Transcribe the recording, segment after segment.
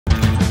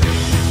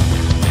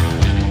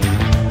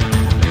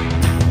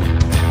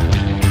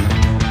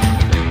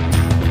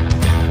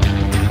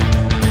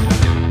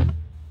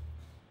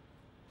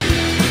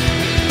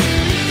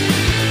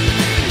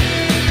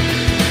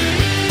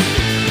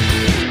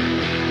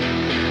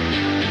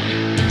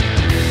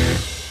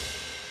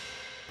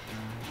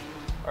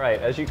Right,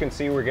 as you can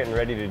see, we're getting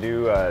ready to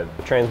do a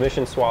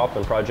transmission swap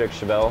on Project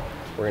Chevelle.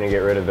 We're going to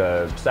get rid of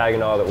the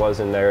Saginaw that was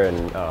in there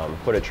and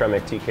put a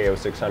Tremec TKO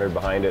 600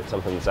 behind it,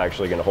 something that's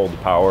actually going to hold the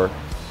power.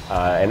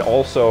 And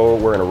also,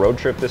 we're going to road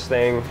trip this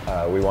thing.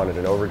 We wanted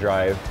an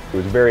overdrive. It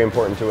was very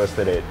important to us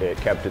that it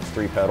kept its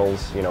 3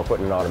 pedals. You know,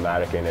 putting an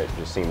automatic in it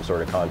just seems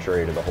sort of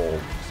contrary to the whole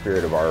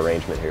spirit of our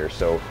arrangement here.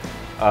 So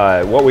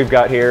what we've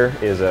got here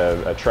is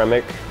a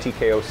Tremec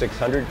TKO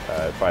 600,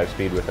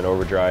 5-speed with an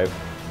overdrive.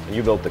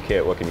 You built the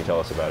kit. What can you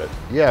tell us about it?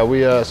 Yeah,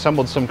 we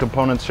assembled some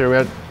components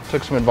here.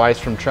 Took some advice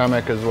from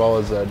Tremec as well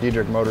as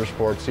Diedrich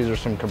Motorsports. These are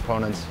some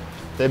components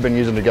they've been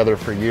using together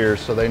for years,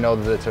 so they know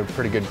that it's a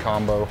pretty good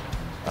combo.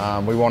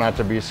 We won't have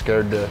to be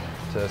scared to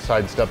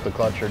sidestep the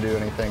clutch or do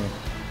anything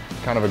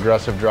kind of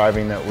aggressive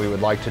driving that we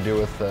would like to do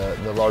with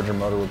the larger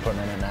motor we're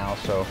putting in it now.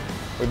 So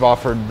we've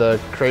offered the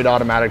crate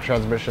automatic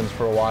transmissions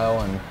for a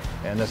while,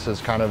 and this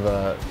is kind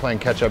of playing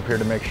catch up here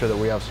to make sure that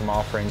we have some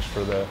offerings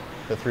for the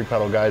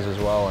 3-pedal guys as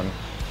well. And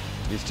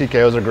these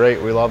TKOs are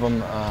great. We love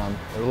them.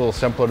 They're a little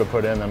simpler to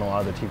put in than a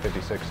lot of the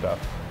T56 stuff.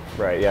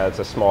 Right, yeah, it's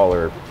a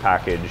smaller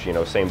package, you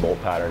know, same bolt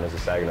pattern as a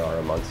Saginaw or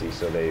a Muncie,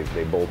 so they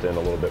bolt in a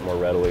little bit more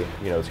readily.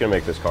 You know, it's going to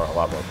make this car a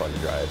lot more fun to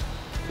drive.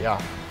 Yeah,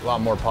 a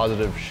lot more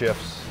positive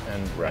shifts,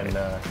 and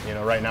you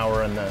know, right now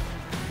we're in the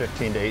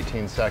 15 to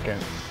 18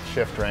 second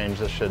shift range.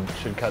 This should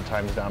cut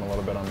times down a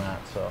little bit on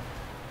that. So,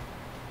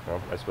 well,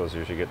 I suppose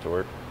you should get to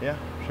work. Yeah,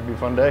 should be a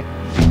fun day.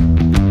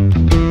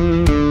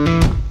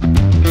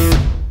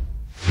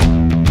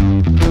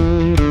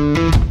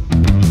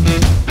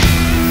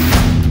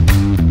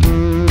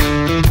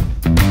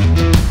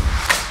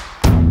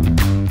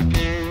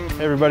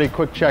 Everybody,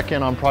 quick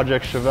check-in on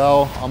Project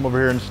Chevelle. I'm over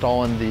here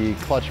installing the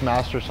clutch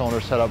master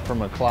cylinder setup from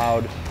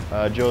McLeod.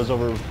 Joe's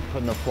over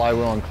putting the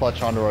flywheel and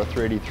clutch onto our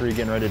 383,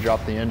 getting ready to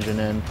drop the engine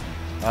in.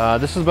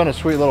 This has been a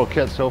sweet little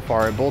kit so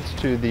far. It bolts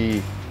to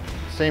the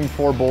same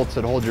 4 bolts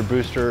that hold your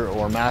booster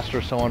or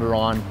master cylinder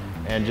on,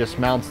 and just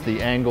mounts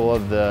the angle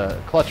of the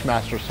clutch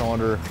master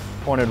cylinder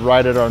pointed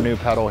right at our new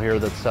pedal here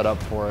that's set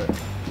up for it.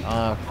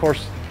 Of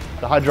course,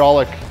 the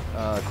hydraulic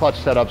clutch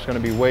setup is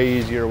going to be way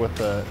easier with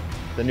the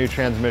new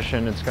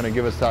transmission. It's going to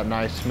give us that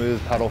nice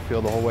smooth pedal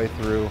feel the whole way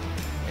through,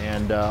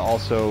 and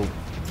also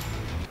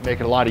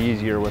make it a lot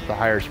easier with the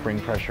higher spring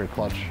pressure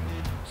clutch.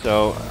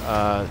 So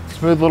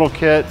smooth little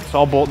kit. It's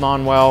all bolting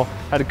on well.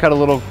 Had to cut a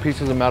couple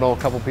pieces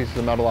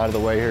of metal out of the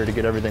way here to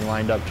get everything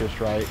lined up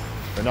just right,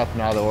 but nothing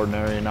out of the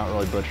ordinary and not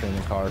really butchering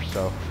the car.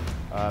 So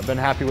been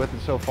happy with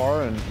it so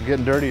far, and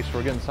getting dirty, so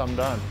we're getting something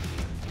done.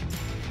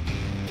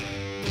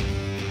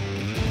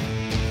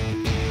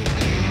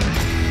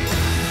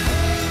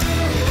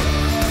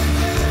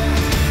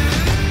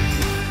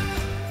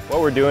 What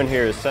we're doing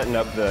here is setting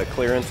up the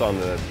clearance on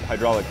the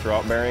hydraulic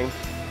throwout bearing.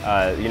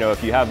 You know,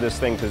 if you have this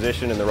thing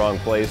positioned in the wrong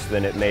place,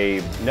 then it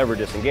may never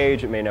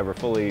disengage, it may never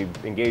fully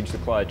engage the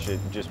clutch, it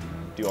just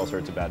do all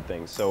sorts of bad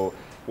things. So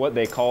what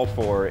they call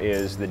for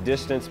is the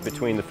distance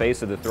between the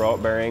face of the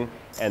throwout bearing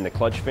and the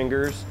clutch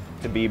fingers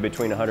to be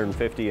between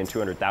 150 and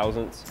 200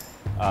 thousandths.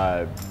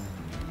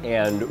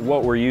 And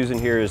what we're using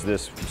here is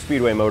this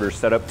Speedway motor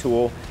setup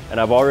tool. And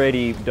I've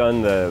already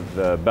done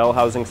the bell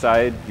housing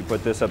side. You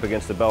put this up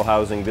against the bell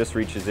housing, this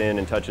reaches in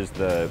and touches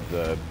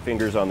the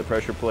fingers on the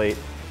pressure plate,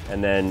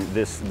 and then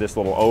this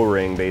little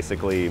O-ring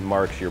basically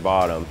marks your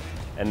bottom.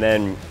 And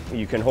then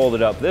you can hold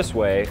it up this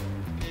way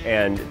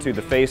and to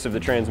the face of the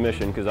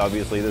transmission, because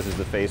obviously this is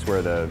the face where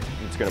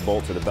it's going to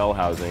bolt to the bell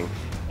housing,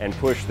 and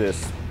push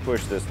this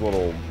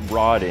little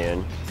rod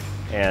in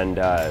and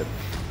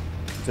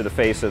to the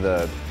face of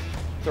the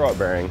throwout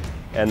bearing,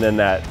 and then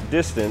that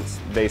distance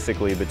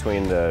basically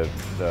between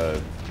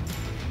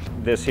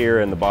this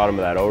here and the bottom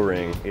of that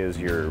O-ring is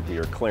your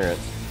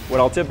clearance. What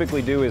I'll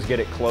typically do is get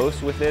it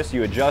close with this.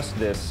 You adjust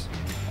this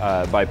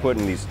by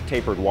putting these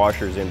tapered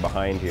washers in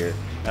behind here,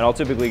 and I'll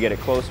typically get it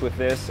close with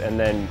this and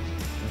then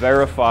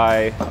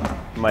verify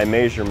my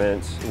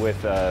measurements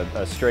with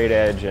a straight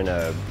edge and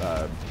a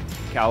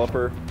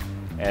caliper,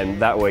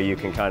 and that way you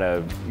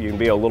can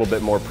be a little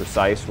bit more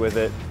precise with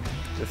it.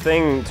 The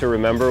thing to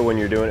remember when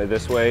you're doing it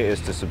this way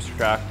is to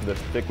subtract the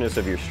thickness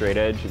of your straight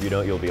edge. If you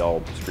don't, you'll be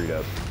all screwed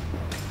up.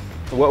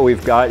 What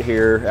we've got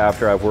here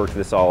after I've worked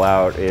this all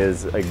out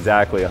is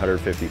exactly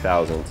 150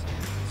 thousandths.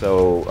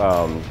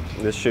 So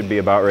this should be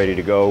about ready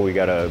to go. We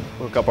got to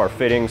hook up our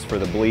fittings for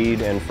the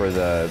bleed and for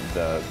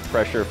the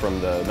pressure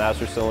from the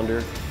master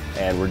cylinder,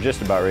 and we're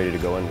just about ready to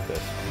go in with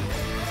this.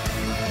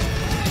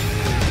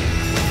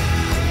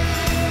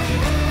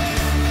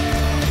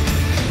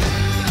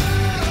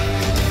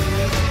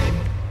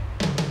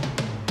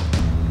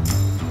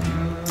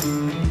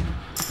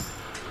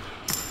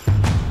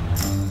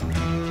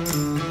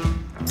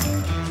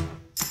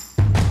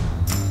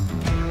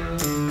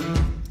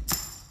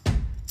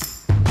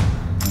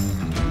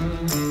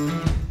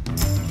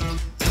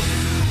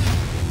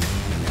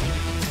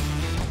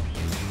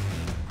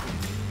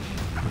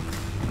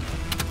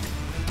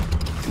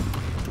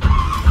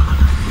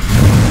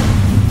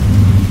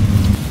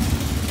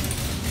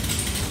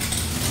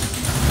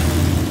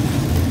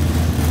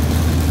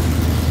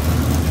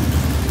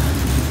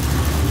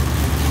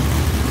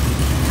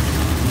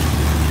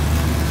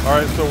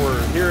 right, so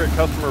we're here at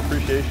Customer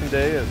Appreciation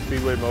Day at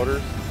Speedway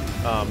Motors.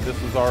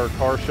 This is our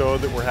car show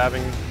that we're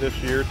having this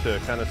year to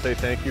kind of say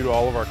thank you to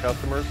all of our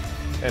customers.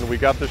 And we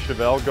got the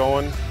Chevelle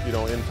going, you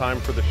know, in time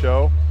for the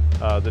show.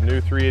 The new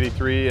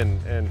 383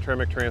 and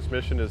Tremec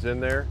transmission is in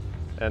there.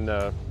 And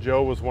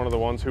Joe was one of the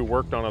ones who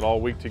worked on it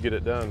all week to get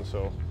it done.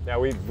 So yeah,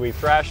 we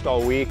thrashed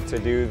all week to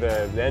do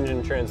the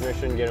engine,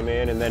 transmission, get them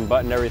in, and then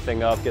button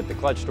everything up, get the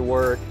clutch to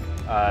work.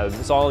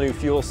 This all new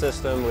fuel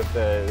system with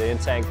the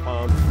in-tank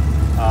pump,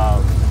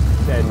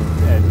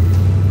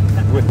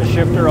 and with the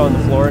shifter on the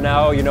floor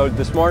now. You know,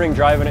 this morning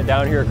driving it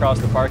down here across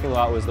the parking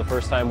lot was the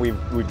first time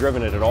we've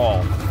driven it at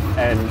all.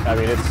 And I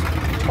mean, it's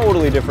a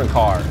totally different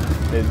car.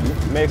 It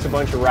makes a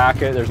bunch of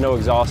racket. There's no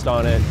exhaust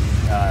on it.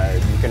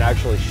 You can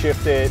actually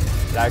shift it.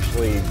 It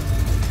actually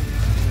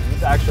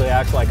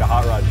acts like a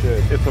hot rod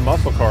should. it's a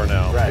muscle car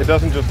now. Right. It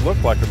doesn't just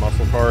look like a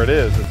muscle car, it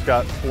is. It's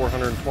got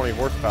 420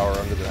 horsepower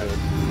under the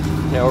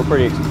hood. Yeah, we're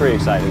pretty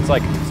excited. It's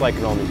like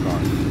an all-new car.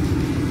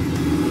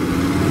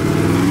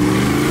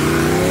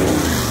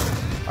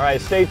 All right,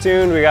 stay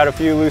tuned. We got a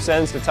few loose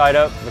ends to tie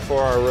up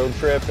before our road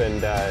trip,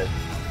 and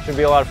should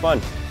be a lot of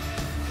fun.